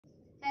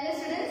Hello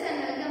students and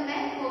welcome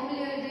back. Hope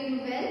you are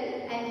doing well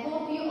and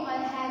hope you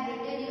all have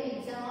written your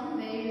exam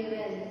very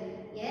well.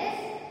 Yes?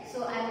 So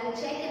I will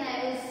check and I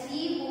will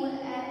see who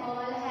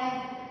all have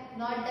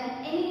not done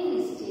any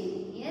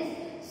mistake. Yes?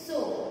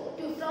 So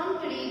from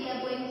today we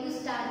are going to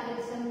start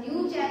with some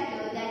new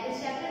chapter, that is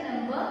chapter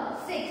number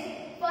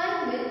 6,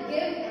 Fun with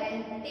Give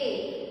and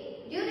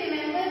Take. Do you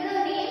remember the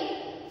name?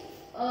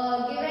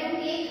 Give and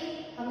Take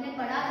हमने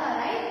पढ़ा था,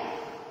 right?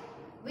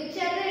 Which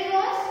chapter it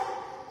was?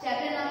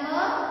 Chapter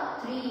number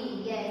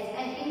 3. Yes.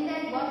 And in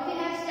that what we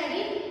have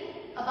studied?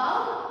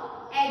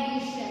 About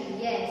addition.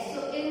 Yes. So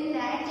in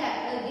that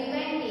chapter, Give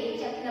and Take,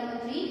 chapter number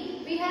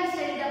 3, we have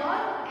studied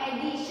about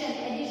addition.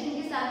 Addition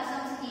के साथ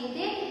sums किए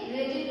थे.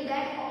 Related to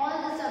that, all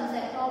the sums,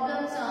 like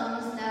problem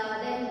sums,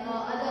 then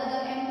other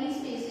empty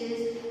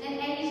spaces, then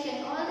addition,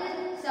 all the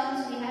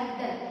sums we have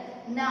done.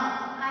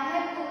 Now, I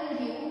have told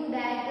you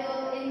that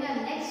in the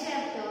next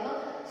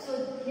chapter, so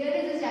here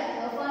is the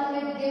chapter Fun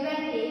with Give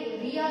and Take.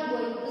 We are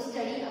going to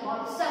study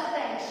about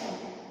subtraction.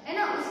 है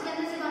ना? उसके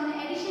अंदर सिर्फ हमने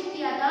addition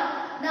किया था.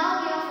 Now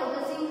we are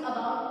focusing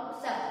about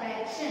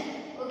subtraction.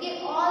 Okay,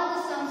 all the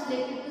sums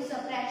related to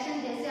subtraction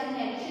जैसे हमने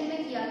addition में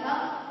किया था,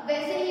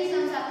 वैसे ही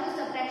sums आपको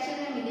subtraction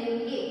में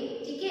मिलेंगे.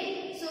 ठीक है?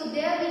 So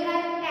there we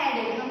have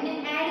added. हमने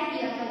add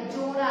किया था,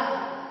 जोड़ा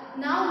था.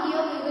 Now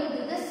here we will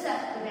do the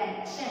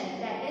subtraction.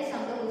 That is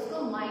हम लोग उसको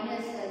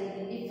minus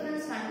करेंगे,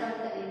 difference find out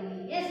करेंगे.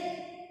 Yes.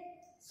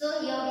 So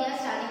here we are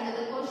starting with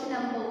the question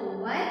number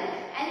 1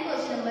 and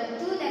question number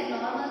 2, that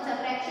normal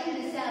subtraction,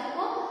 जिससे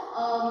आपको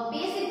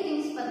basic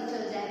things पता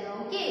चल जाएगा.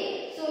 Okay.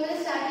 So we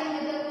are starting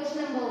with the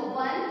question number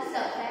 1,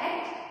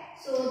 subtract.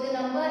 So the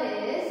number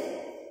is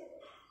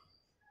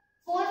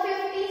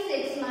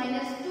 456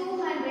 minus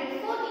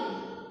 240.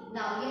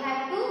 Now we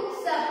have to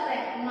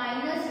subtract,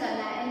 minus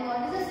करना है. And what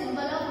is the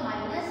symbol of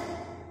minus?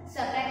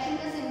 Subtraction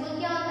का symbol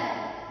क्या होता है?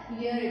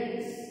 Here it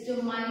is. जो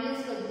minus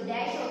का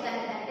dash होता है,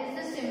 that is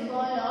the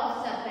symbol of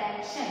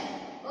subtraction.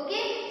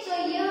 Okay. So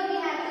here we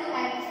have to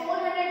add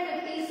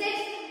 456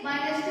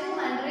 minus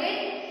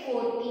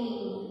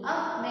 214. अब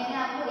मैंने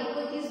आपको एक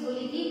और चीज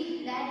बोली थी,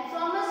 that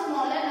from a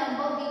smaller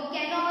number we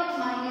cannot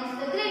minus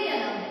the greater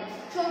number.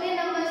 छोटे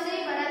नंबर से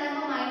बड़ा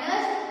नंबर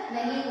माइनस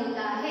नहीं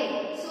होता है.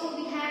 So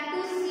we have to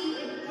see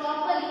it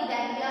properly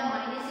that we are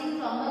minusing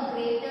from a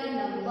greater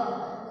number.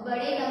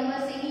 बड़े नंबर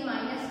से ही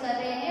माइनस कर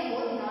रहे हैं, वो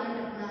ध्यान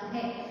रखना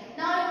है.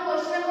 Now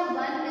question number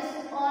 1 is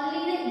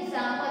only the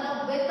example of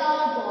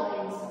without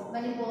borrowing sum.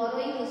 मतलब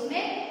borrowing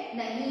उसमें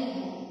नहीं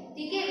है.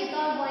 ठीक है?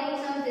 Without borrowing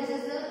sum, this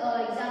is the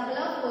example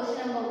of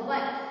question number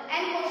 1.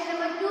 And question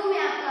number 2 में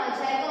आपका आ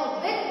जाएगा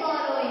with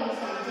borrowing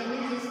sum,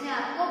 जिसमें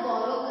आपको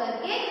borrow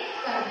करके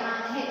करना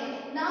है.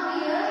 Now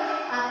here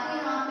आपको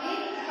यहाँ पे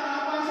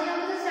कौन से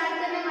नंबर से स्टार्ट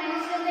करना है,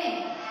 माइनस करने?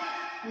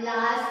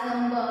 Last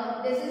number.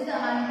 This is the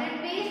 100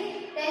 place,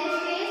 10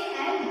 place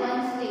and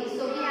 1's place.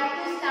 So we have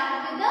to start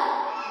with the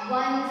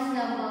 1's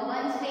number.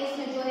 1's place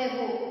में जो है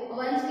वो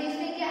 1's place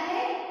में क्या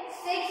है?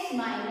 6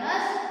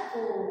 minus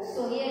 4. So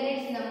here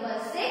is number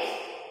 6.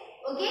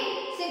 Okay,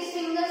 6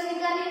 fingers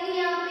निकालेंगे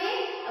यहाँ पे.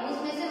 अब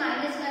उसमें से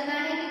माइनस करना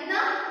है कितना?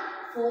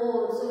 4.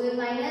 So we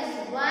minus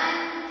 1,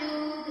 2,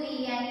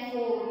 3 and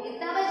 4.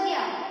 कितना बच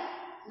गया?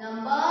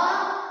 Number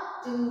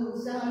 2.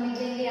 So हम लिख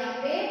देंगे यहाँ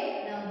पे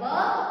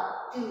number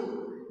 2.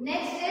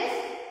 Next is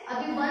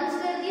अभी 1's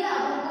कर दिया,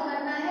 अब हमको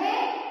करना है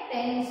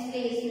 10's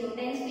place में.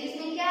 10's place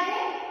में क्या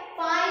है?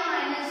 5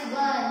 minus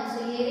 1.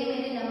 So ये है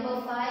मेरे नंबर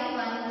 5.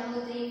 1, 2,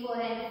 3, 4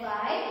 and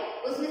 5.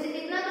 उसमें से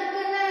कितना कट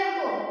करना है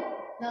हमको?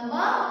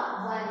 नंबर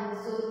 1.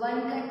 So 1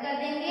 कट कर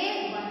देंगे,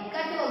 1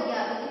 कट हो गया.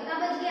 तो कितना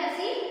बच गया?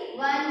 सी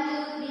 1, 2,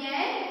 3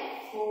 and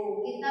 4.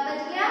 कितना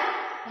बच गया?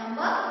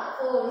 Number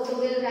 4. So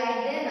we'll write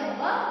there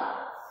number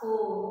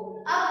 4.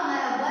 अब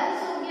हमारा 1's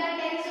हो गया,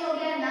 10's हो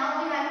गया. Now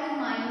we have to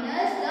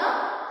minus the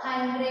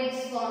hundreds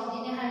form.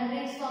 जिन्हें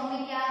hundreds form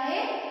में क्या है?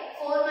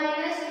 4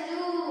 minus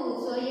 2.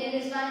 So here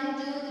is 1,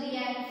 2, 3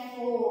 and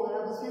 4.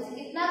 अब उसमें से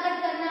कितना कट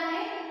करना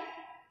है?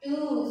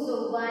 2. So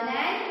 1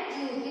 and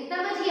 2. कितना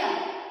बच गया?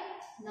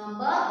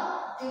 Number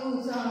 2.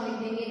 So हम लिख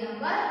देंगे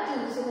number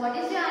 2. So what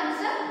is your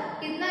answer?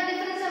 कितना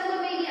डिफरेंस हमको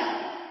मिल गया?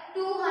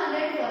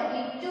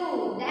 242.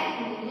 That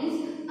means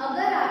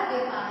अगर आपके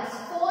पास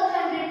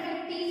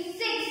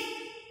 456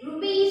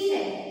 रुपीस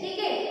है, ठीक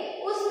है,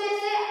 उसमें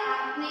से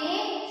आपने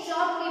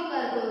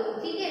शॉपकीपर को,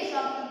 ठीक है,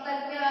 शॉपकीपर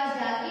के पास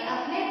जाके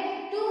आपने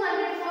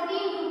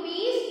 214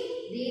 रुपीस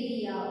दे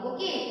दिया.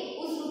 ओके,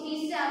 उस रुपीस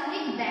से आपने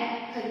एक बैग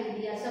खरीद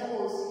लिया,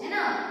 सपोज, है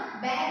ना?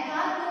 बैग था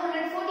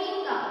 214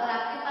 का और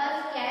आपके पास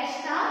कैश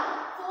था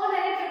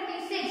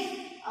 456.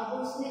 अब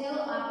उसने जो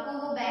आपको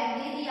वो बैग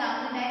दे दिया,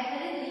 आपने बैग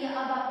खरीद लिया.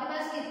 अब आपके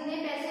पास कितने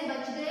पैसे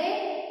बच गए?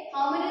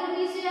 How many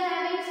rupees you are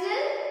having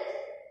still?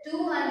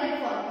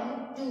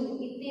 242.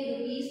 इतने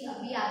रुपीस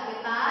अभी आपके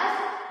पास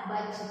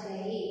बच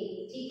गए.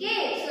 ठीक है?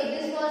 So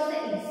this was the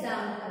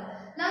example.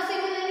 Now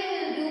similarly we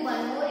will do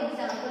one more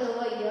example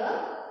over here.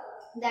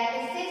 That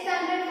is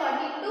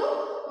 642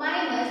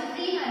 minus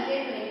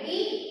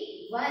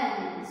 321.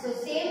 So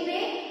same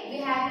way we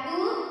have to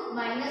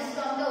minus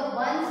from the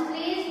 1's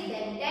place,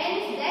 then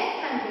 10's, then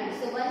 100.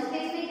 So 1's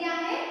place में क्या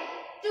है?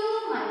 2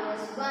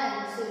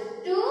 So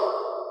 2,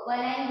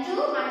 1 and 2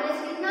 minus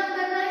कितना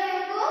करना है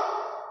हमको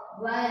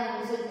 1.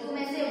 So 2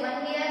 में से 1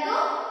 गया तो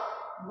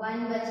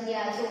 1 बच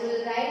गया. So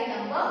we'll write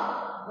number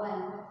 1.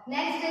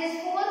 Next is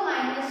 4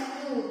 minus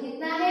 2.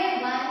 कितना है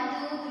 1,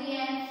 2, 3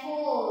 and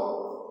 4.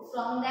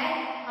 From that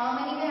how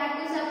many we have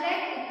to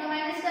subtract? कितना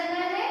माइनस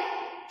करना है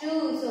 2.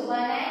 So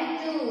 1 and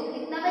 2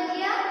 कितना बच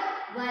गया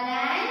 1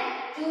 and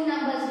 2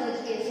 numbers बच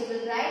गए. So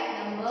we'll write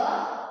number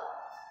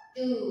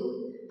 2.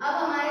 अब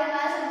हमारे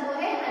पास हमको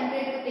है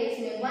 100 के प्लेस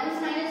में 1s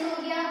माइनस हो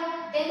गया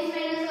 10s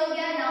माइनस हो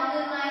गया. Now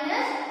we'll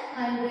minus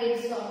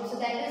 100s from. So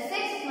that is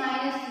 6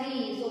 minus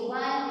 3. So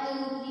 1,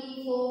 2, 3,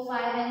 4,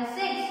 5 and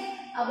 6.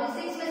 अब इस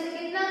 6 में से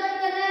कितना कट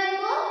करना है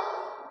हमको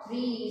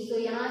 3. So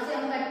यहाँ से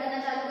हम कट करना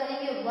चालू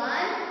करेंगे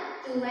 1,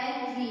 2 and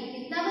 3.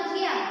 कितना बच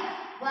गया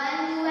 1,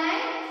 2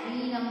 and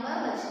 3 नंबर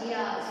बच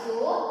गया. So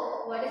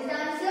what is the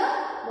answer?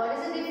 What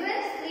is the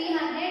difference?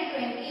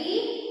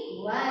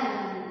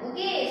 321.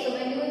 Okay, so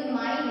when you will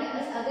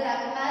minus, अगर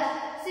आपके पास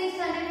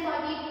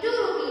 642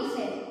 रुपीस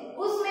है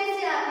उसमें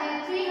से आपने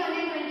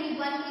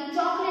 321 की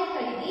चॉकलेट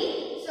खरीदी.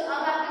 So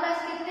अब आपके पास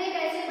कितने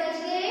पैसे बच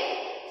गए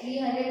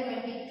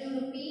 322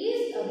 रुपीस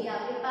अभी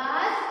आपके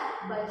पास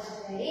बच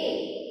गए.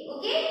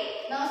 Okay,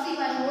 now see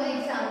one more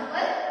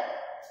example.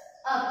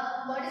 Up,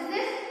 what is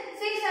this?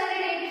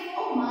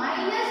 684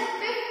 minus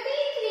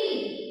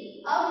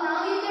 53. Now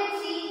you can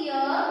see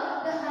here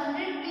the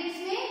 100 place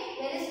में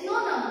there is no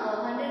number.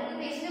 100 के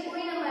place में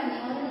कोई नंबर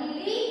नहीं.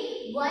 Only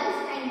ones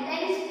and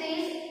tens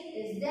place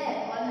is there.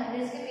 और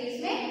 100 के place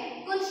में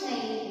कुछ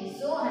नहीं है.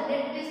 So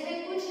 100 place में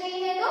कुछ नहीं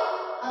है तो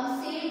हम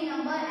same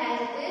number as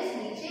it is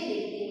नीचे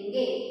लिख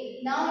देंगे.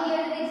 Now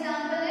here the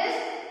example is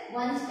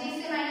ones place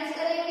से minus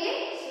करेंगे.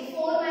 So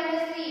 4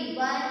 minus 3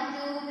 1,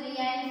 2, 3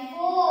 and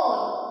 4.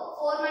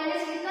 4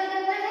 minus कितना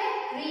करना है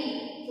 3.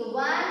 So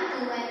 1,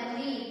 2 and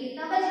 3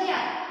 कितना बच गया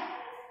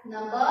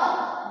number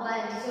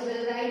 1. So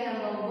we'll write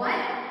number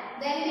 1.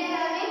 Then we are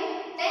having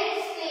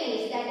tens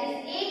place, that is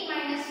 8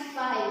 minus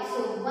 5. So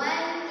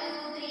 1, 2,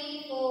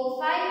 3, 4,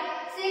 5,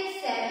 6,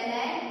 7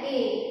 and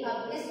 8. अब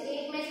इस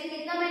 8 में से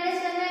कितना माइनस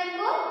करना है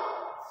हमको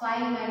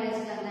 5 माइनस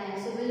करना है.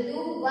 So we'll do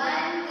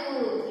 1,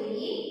 2,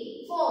 3,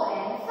 4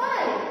 and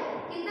 5.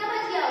 कितना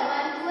बच गया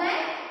 1, 2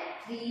 and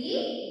 3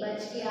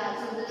 बच गया.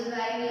 So we'll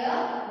write here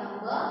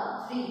number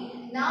 3.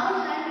 Now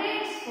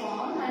hundreds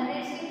form,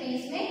 hundreds के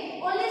place में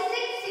only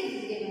 6 is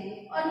given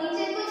और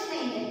नीचे कुछ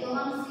नहीं है तो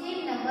हम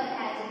same number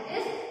as it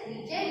is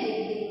नीचे लिख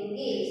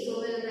देंगे. So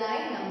we'll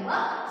write number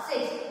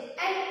 6.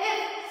 And if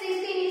 6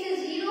 के नीचे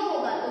 0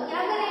 होगा तो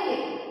क्या करेंगे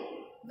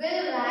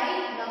we'll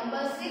write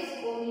number 6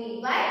 only.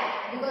 Why?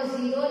 Because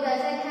 0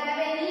 doesn't have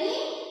any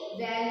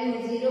value.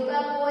 0 का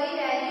कोई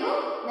value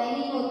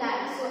नहीं होता है.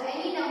 So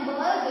any number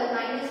will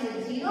minus with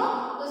 0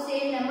 तो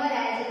same number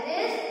as it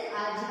is आ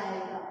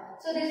जाएगा.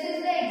 So this is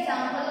the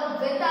example of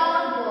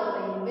without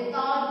borrowing.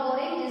 Without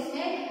borrowing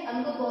जिसमें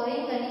हमको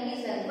borrowing करने की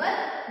जरूरत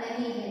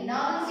नहीं है.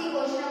 Now we'll see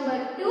question number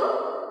 2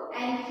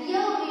 and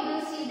here we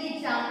will see the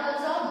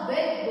examples of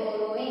with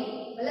borrowing.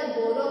 मतलब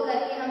borrow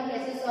करके हम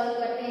कैसे solve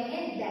करते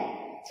हैं that.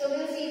 So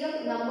we'll see the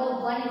number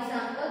 1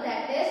 example,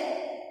 that is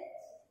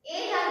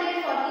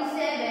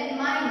 847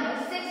 minus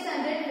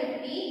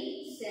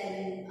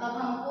 657. अब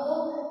हमको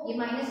ये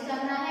माइनस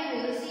करना है. We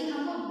will see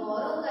हमको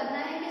borrow करना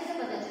है कैसे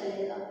पता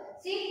चलेगा.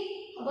 See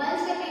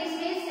ones के प्लेस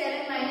में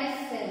 7 minus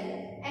 7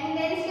 and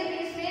tens के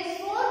प्लेस में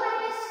 4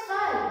 minus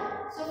 5.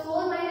 So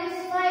 4 minus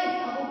 5.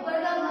 अब ऊपर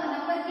का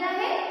नंबर क्या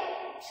है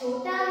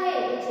छोटा है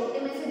तो छोटे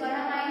में से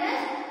बड़ा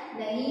माइनस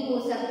नहीं हो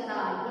सकता.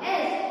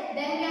 Yes.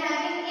 Then we are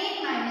having 8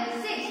 minus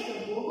 6 तो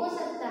वो हो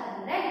सकता है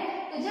right.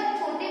 तो जब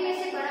छोटे में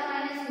से बड़ा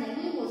माइनस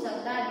नहीं हो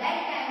सकता that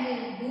time we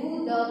will do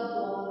the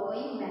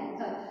borrowing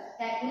method.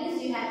 That means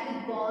you have to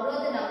borrow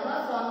the number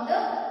from the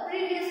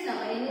previous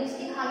number. यानी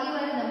उसके आगे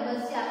वाले नंबर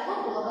से आपको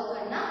borrow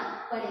करना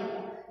पड़ेगा.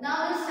 Now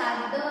we'll start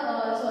the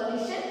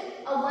solution.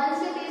 अब 1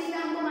 से प्लेस में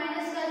हमको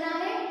माइनस करना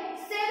है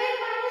 7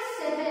 minus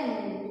 7.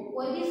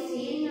 कोई भी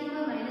सेम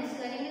नंबर माइनस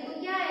करेंगे तो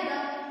क्या आएगा.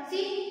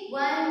 See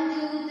 1,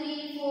 2,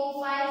 3, 4,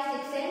 5,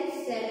 6 and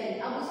 7.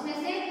 अब उसमें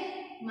से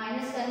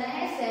माइनस करना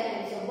है 7.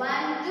 So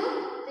 1, 2,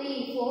 3,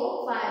 4,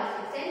 5,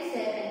 6 and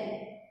 7.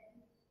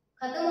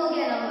 खत्म हो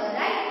गया नंबर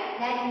राइट.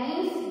 That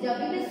means जब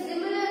भी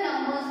similar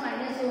numbers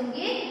माइनस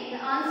होंगे the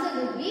answer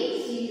will be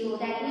 0.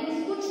 That means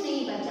कुछ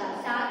नहीं बचा.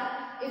 साथ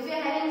if you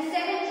are having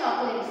 7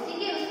 chocolates, ठीक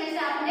है उसमें से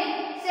आपने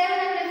 7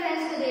 अपने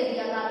फ्रेंड्स को दे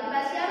दिया तो आपके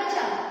पास क्या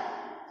बचा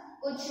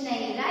कुछ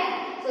नहीं right.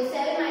 So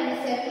 7 minus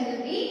 7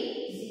 will be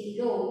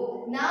 0.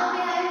 Now we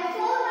have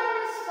 4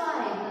 minus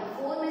 5.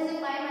 4 में से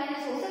 5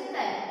 माइनस हो सकता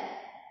है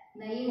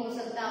नहीं हो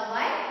सकता.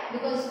 Why?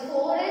 Because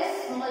 4 is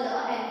smaller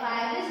and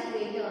 5 is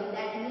greater.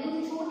 That means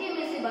छोटे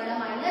में से बड़ा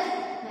माइनस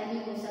नहीं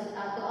हो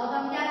सकता. तो अब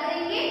हम क्या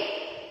करेंगे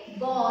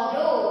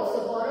borrow. So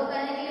borrow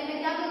करने के लिए मैं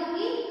क्या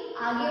करूंगी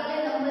आगे वाले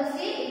नंबर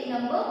से एक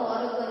नंबर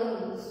borrow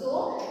करूंगी. So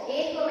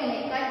 8 को मैंने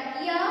कट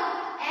किया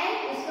and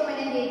उसको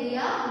मैंने दे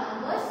दिया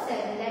नंबर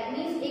 7. That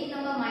means एक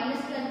नंबर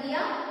माइनस कर दिया.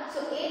 So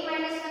 8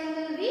 minus 1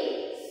 will be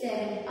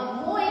 7. अब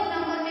वो एक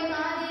नंबर में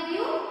कहाँ दे रही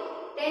हूँ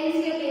टेंस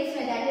के प्लेस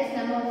में. That is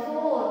number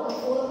 4. तो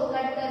 4 को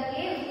कट करके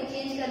उसको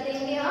चेंज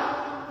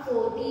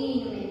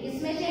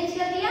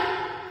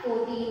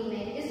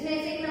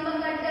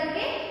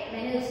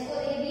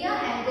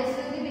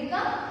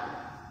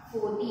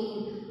 14।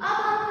 अब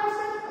हम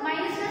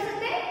माइनस कर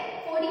सकते हैं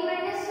 14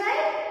 minus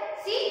 5.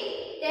 See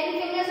 10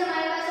 fingers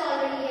हमारे पास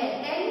ऑलरेडी है.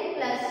 10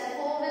 plus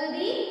 4 will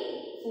be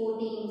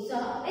 14. So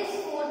इस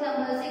 4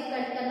 नंबर से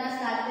कट करना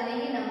स्टार्ट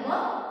करेंगे नंबर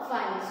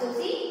 5. So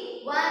see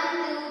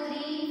 1 2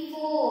 3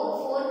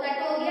 4 कट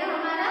हो गया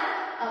हमारा.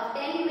 अब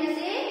 10 में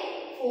से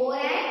 4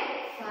 and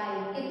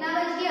 5 कितना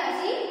बच गया?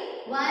 See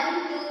 1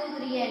 2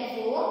 3 and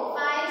 4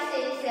 5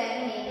 6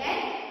 7 8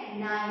 and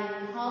 9.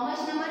 How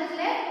much number is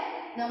left?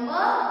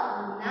 Number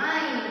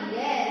 9.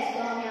 Yes,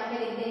 तो हम यहाँ पे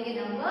लिख देंगे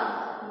number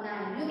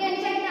 9. You can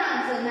check the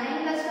answer. 9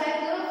 plus 5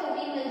 करो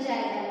 14 मिल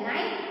जाएगा.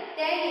 9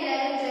 10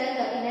 11 12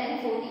 13 and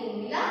 14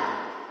 मिला.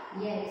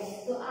 Yes,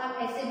 तो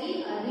आप ऐसे भी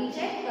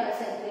रीचेक कर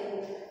सकते हो.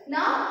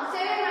 Now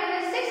 7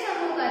 minus 6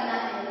 हमको करना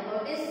है.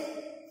 What is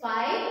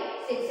 5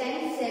 6 and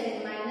 7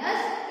 minus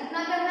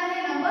कितना करना है?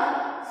 नंबर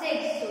 6.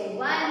 So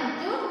 1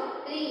 2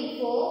 3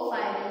 4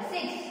 5 and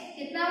 6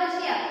 कितना बच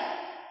गया?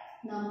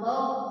 Number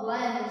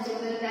 1. So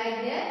we'll write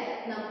there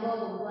number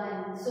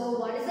 1. So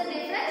what is the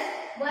difference?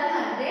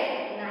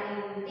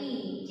 190.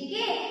 ठीक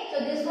है. So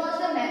this was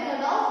the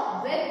method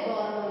of with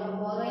borrowing.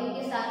 Borrowing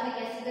के साथ में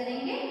कैसे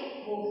करेंगे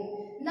वो.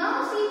 Now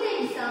see the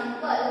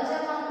example.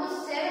 जब हमको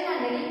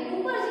 700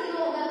 ऊपर 0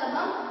 होगा तब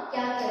हम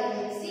क्या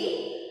करेंगे? See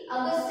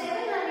अगर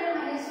 700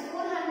 minus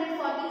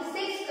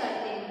 446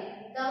 करते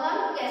हैं तब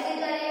हम कैसे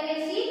करेंगे?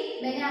 See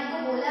मैंने आपको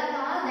बोला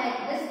था that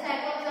this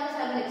type of sums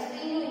I will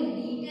explain you in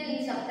detail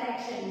in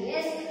subtraction.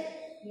 Yes.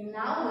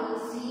 Now we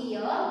will see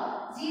here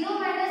 0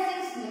 minus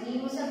 6 नहीं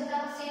हो सकता.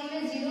 Same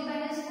में 0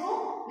 minus 4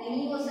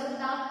 नहीं हो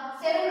सकता.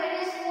 7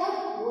 minus 4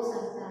 हो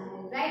सकता है.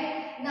 Right.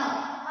 Now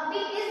अभी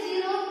इस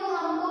 0 को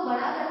हमको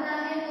बड़ा करना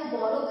है तो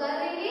borrow कर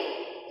लेंगे.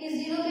 इस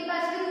 0 के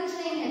पास भी कुछ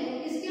नहीं है तो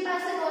किसके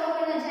पास से borrow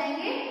करना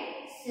चाहेंगे?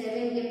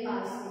 7 के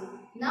पास से.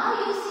 Now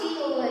you see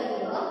over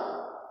here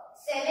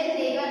 7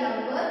 देगा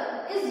नंबर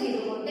इस 0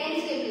 को टेंस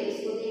के प्लेस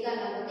को देगा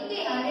नंबर. ठीक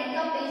है. 100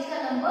 का प्लेस का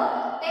नंबर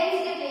टेंस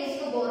के प्लेस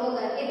को बोरो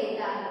करके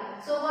देता है.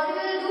 So what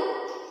we will do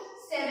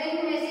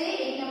 7 में से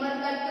एक नंबर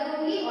कट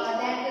करूंगी और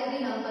दैट विल बी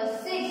नंबर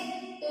 6.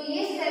 तो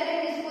ये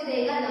 7 इसको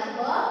देगा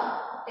नंबर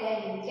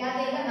 10. क्या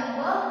देगा?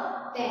 नंबर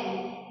 10.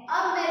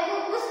 अब मेरे को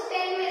उस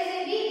 10 में से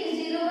भी इस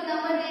 0 को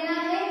नंबर देना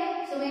है.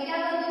 सो मैं क्या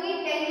कर दूंगी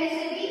 10 में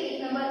से भी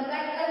एक नंबर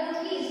कट कर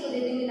दूंगी. इसको दे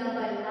दूंगी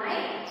number 9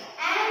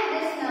 and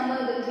this number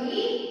will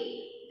be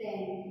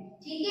 10.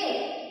 ठीक है.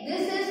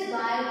 This is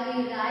why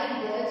we write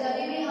there. जब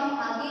भी हम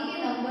आगे के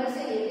नंबर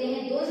से लेते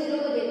हैं 2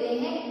 0 को देते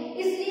हैं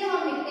इसलिए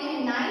हम लिखते हैं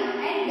 9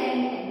 एंड देन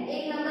 10.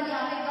 एक नंबर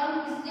यहाँ पे कम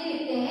इसलिए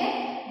लिखते हैं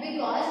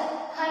बिकॉज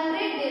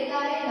 100 देता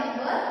है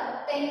नंबर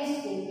 10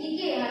 को. ठीक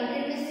है.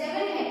 100 में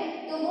 7 है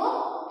तो वो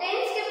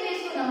 10 के प्लेस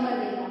को नंबर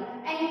देगा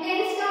एंड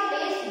 10 का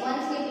प्लेस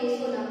 1 के प्लेस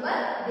को नंबर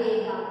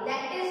देगा.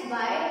 दैट इज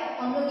व्हाई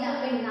हम लोग यहाँ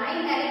पे 9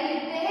 डायरेक्ट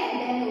लिखते हैं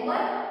देन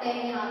ओवर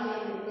 10 यहाँ पे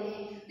लिखते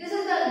हैं. This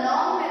is the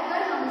long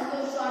method. हम इसको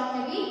शॉर्ट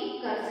में भी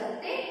कर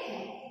सकते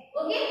हैं.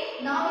 Okay.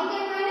 Now we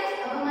can minus.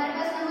 अब हमारे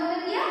पास नंबर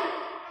मिल गया.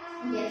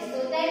 यस. तो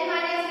 10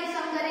 माइनस 6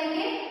 हम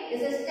करेंगे.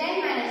 This is 10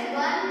 minus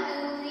 1 2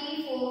 3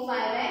 4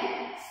 5 and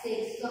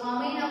 6. So how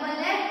many number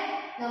left?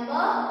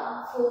 Number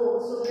 4.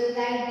 So we'll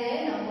write there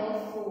number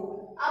 4.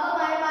 अब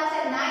हमारे पास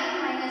है 9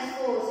 minus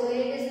 4. So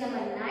it is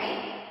number 9.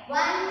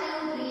 1 2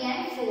 3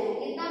 and 4.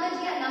 कितना बच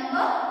गया?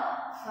 Number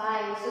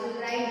 5. So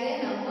we'll write there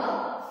number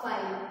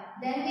 5.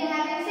 Then we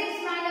have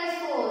 6 minus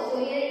 4. So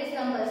here it is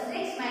number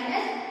 6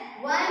 minus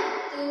 1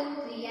 2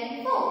 3 and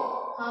 4.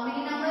 How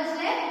many numbers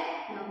left?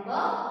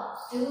 Number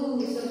 2.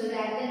 So we'll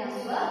write the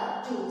number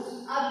 2.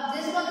 अब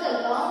this was the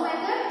long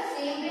method.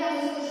 Same way हम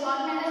इसको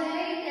short method में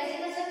लेंगे. कैसे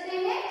कर सकते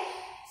हैं?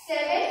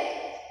 7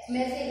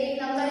 में से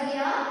एक नंबर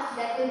गया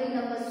that will be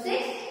number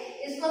 6.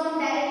 इसको हम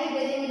डायरेक्टली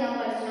दे देंगे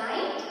नंबर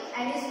 9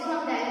 एंड इसको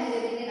हम डायरेक्टली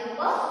दे देंगे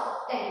number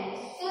 10.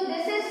 So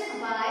this is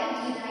why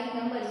we write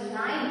number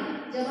 9.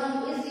 जब हम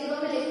इस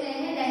 0 में लिखते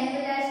हैं then you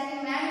will ask me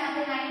ma'am यहाँ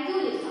पे 9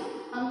 क्यों लिखा?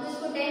 हम तो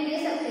इसको 10 दे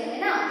सकते हैं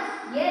ना.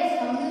 Yes,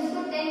 हमने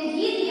उसको 10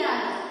 ही दिया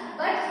है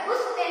बट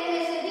उस 10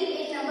 में से भी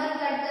एक नंबर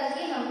कट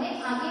करके हमने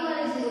आगे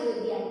वाले 0 को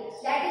दिया है.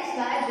 That is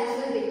why this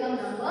will become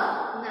number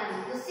 9.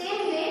 तो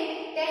same way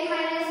 10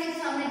 minus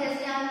 6 हमने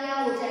जैसे यहाँ किया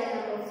हो जाएगा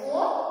नंबर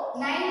 4.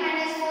 9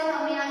 minus 4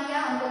 हमने यहाँ किया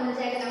हमको मिल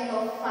जाएगा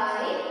नंबर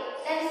 5.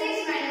 Then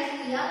 6 minus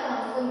किया तो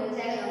हमको मिल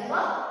जाएगा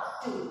number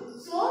 2.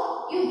 So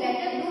you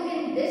better do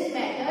in this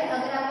method.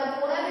 अगर आपको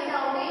थोड़ा भी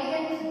डाउट है you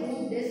can do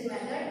this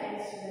method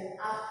as well.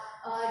 आप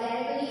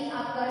डायरेक्टली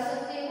आप कर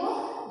सकते हो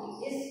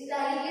इस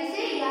तरीके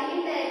से या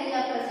इनडायरेक्टली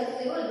आप कर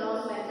सकते हो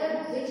long method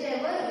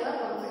whichever you are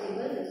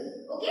comfortable with.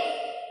 Okay.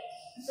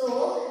 So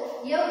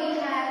here we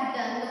have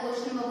done the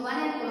question number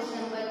 1 and question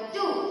number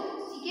 2.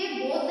 Okay,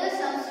 both the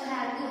sums you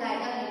have to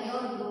write up in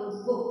your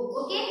notebook.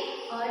 Okay,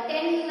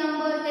 10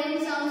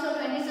 sums or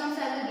 20 sums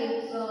I will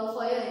give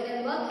for your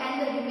written work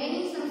and the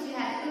remaining sums you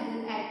have to do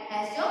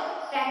as your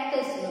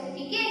practice work.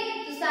 ठीक है.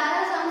 तो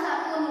सारा sums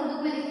आपको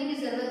notebook में लिखने की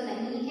जरूरत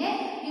नहीं है.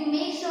 You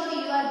make sure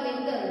you are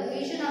doing the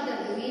revision of the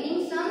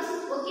remaining sums.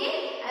 Okay,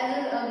 I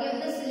will give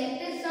the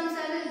selected sums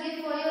I will give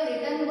for your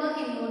written work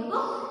in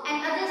notebook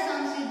and other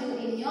sums you do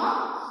in your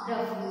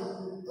rough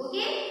notebook.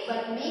 Okay,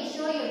 but make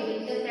sure you're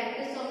doing the practice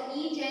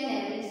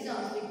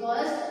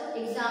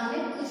exam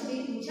में कुछ भी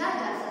पूछा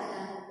जा सकता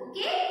है.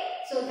 Okay,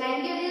 so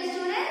thank you dear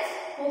students.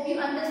 Hope you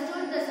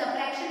understood the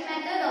subtraction